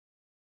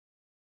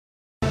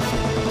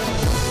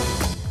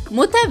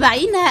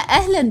متابعينا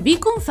أهلا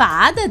بكم في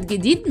عدد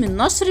جديد من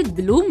نشرة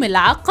بلوم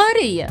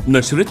العقارية.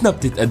 نشرتنا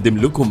بتتقدم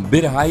لكم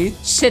برعاية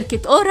شركة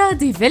أورا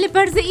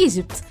ديفيلوبرز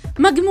إيجيبت،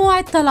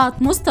 مجموعة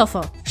طلعت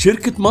مصطفى،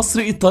 شركة مصر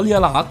إيطاليا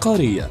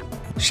العقارية،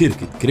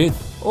 شركة كريد.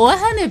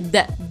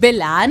 وهنبدأ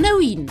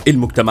بالعناوين.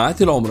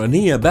 المجتمعات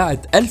العمرانية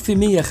باعت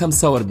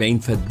 1145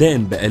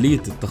 فدان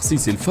بآلية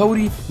التخصيص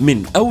الفوري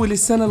من أول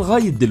السنة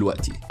لغاية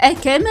دلوقتي.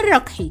 أكامل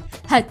رقحي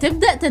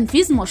هتبدأ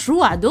تنفيذ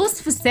مشروع دوس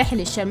في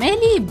الساحل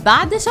الشمالي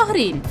بعد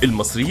شهرين.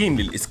 المصريين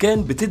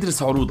للإسكان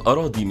بتدرس عروض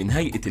أراضي من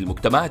هيئة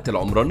المجتمعات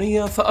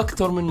العمرانية في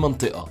أكتر من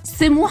منطقة.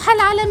 سموحة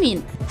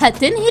العالمين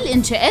هتنهي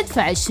الإنشاءات في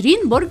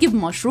 20 برج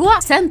بمشروع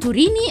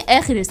سانتوريني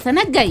آخر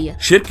السنة الجاية.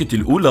 شركة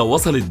الأولى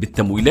وصلت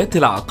بالتمويلات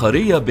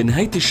العقارية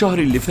بنهاية الشهر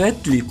اللي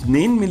فات ل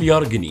 2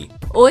 مليار جنيه.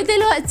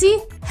 ودلوقتي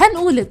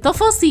هنقول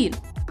التفاصيل.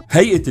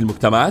 هيئة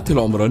المجتمعات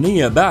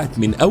العمرانية باعت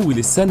من أول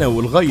السنة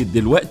ولغاية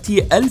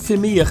دلوقتي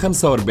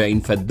 1145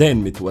 فدان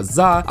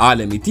متوزعة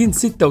على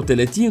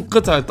 236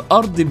 قطعة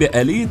أرض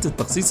بآلية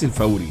التخصيص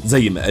الفوري،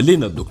 زي ما قال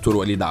لنا الدكتور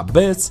وليد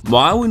عباس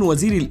معاون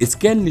وزير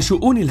الإسكان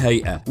لشؤون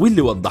الهيئة،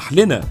 واللي وضح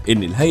لنا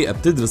إن الهيئة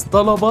بتدرس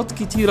طلبات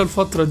كتيرة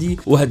الفترة دي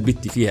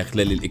وهتبت فيها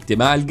خلال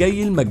الاجتماع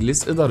الجاي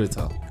لمجلس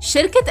إدارتها.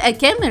 شركة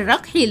أكامل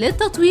رقحي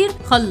للتطوير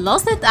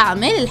خلصت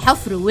أعمال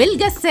الحفر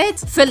والجسات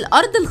في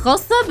الأرض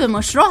الخاصة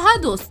بمشروعها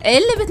دوس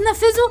اللي بتنفذه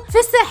في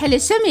الساحل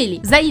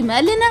الشمالي، زي ما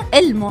قال لنا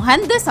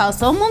المهندس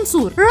عصام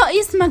منصور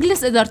رئيس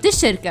مجلس إدارة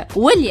الشركة،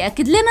 واللي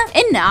أكد لنا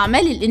إن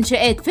أعمال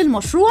الإنشاءات في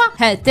المشروع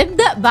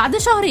هتبدأ بعد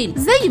شهرين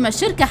زي ما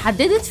الشركة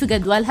حددت في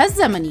جدولها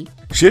الزمني.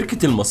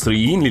 شركة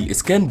المصريين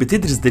للإسكان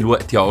بتدرس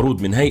دلوقتي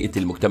عروض من هيئة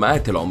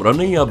المجتمعات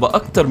العمرانية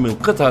بأكتر من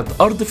قطعة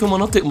أرض في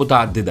مناطق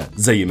متعددة،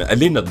 زي ما قال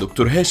لنا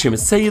الدكتور هاشم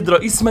السيد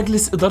رئيس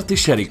مجلس إدارة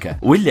الشركة،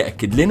 واللي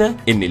أكد لنا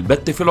إن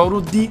البت في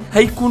العروض دي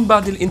هيكون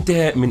بعد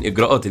الانتهاء من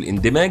إجراءات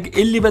الاندماج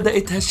اللي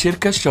بدأتها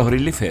الشركة الشهر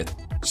اللي فات.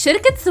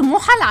 شركة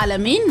سموحة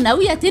العالمين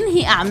ناوية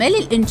تنهي أعمال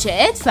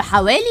الإنشاءات في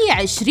حوالي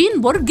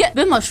 20 برج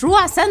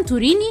بمشروع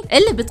سانتوريني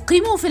اللي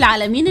بتقيمه في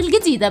العالمين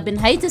الجديدة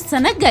بنهاية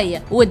السنة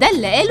الجاية، وده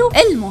اللي قاله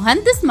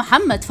المهندس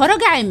محمد فرج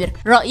عامر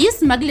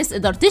رئيس مجلس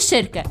إدارة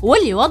الشركة،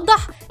 واللي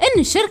وضح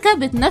إن الشركة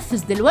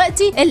بتنفذ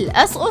دلوقتي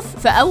الأسقف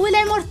في أول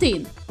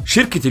عمارتين.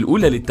 شركة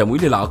الأولى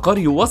للتمويل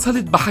العقاري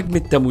وصلت بحجم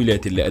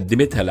التمويلات اللي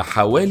قدمتها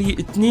لحوالي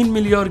 2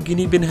 مليار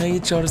جنيه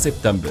بنهاية شهر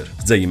سبتمبر،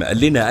 زي ما قال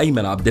لنا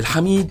أيمن عبد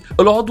الحميد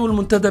العضو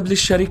المنتدب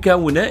للشركة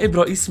ونائب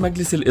رئيس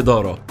مجلس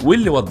الإدارة،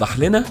 واللي وضح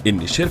لنا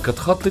إن الشركة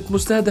تخطط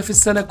مستهدف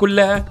السنة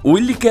كلها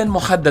واللي كان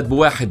محدد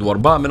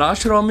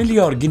ب1.4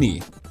 مليار جنيه.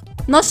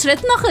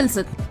 نشرتنا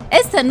خلصت،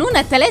 استنونا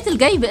الثلاث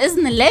الجاي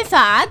بإذن الله في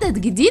عدد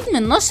جديد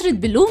من نشرة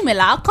بلوم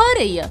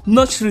العقارية.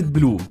 نشرة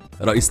بلوم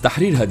رئيس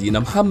تحرير هدينا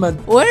محمد،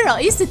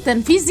 والرئيس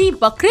التنفيذي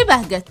بكر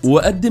بهجت،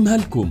 وقدمها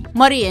لكم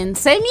مريان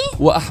سامي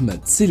وأحمد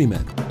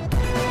سليمان.